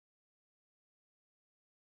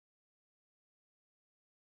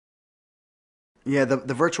Yeah,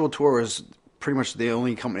 the virtual tour was pretty much the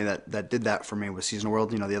only company that did that for me was Seasonal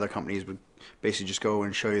World. You know, the other companies would basically just go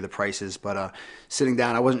and show you the prices. But sitting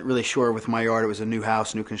down, I wasn't really sure with my yard. It was a new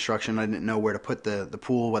house, new construction. I didn't know where to put the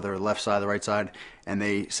pool, whether the left side, the right side. And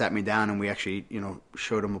they sat me down and we actually,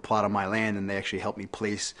 showed them a plot of my land and they actually helped me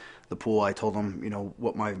place the pool. I told them,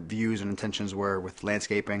 what my views and intentions were with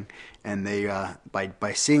landscaping, and they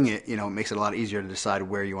by seeing it, it makes it a lot easier to decide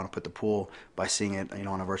where you want to put the pool by seeing it,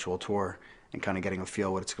 on a virtual tour and kind of getting a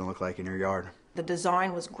feel what it's going to look like in your yard. The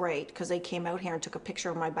design was great because they came out here and took a picture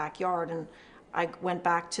of my backyard, and I went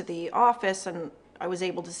back to the office and I was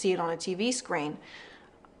able to see it on a TV screen.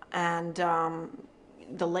 And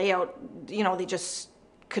the layout, they just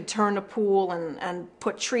could turn the pool and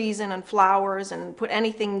put trees in and flowers and put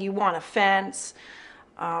anything you want, a fence,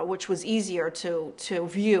 which was easier to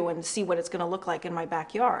view and see what it's going to look like in my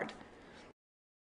backyard.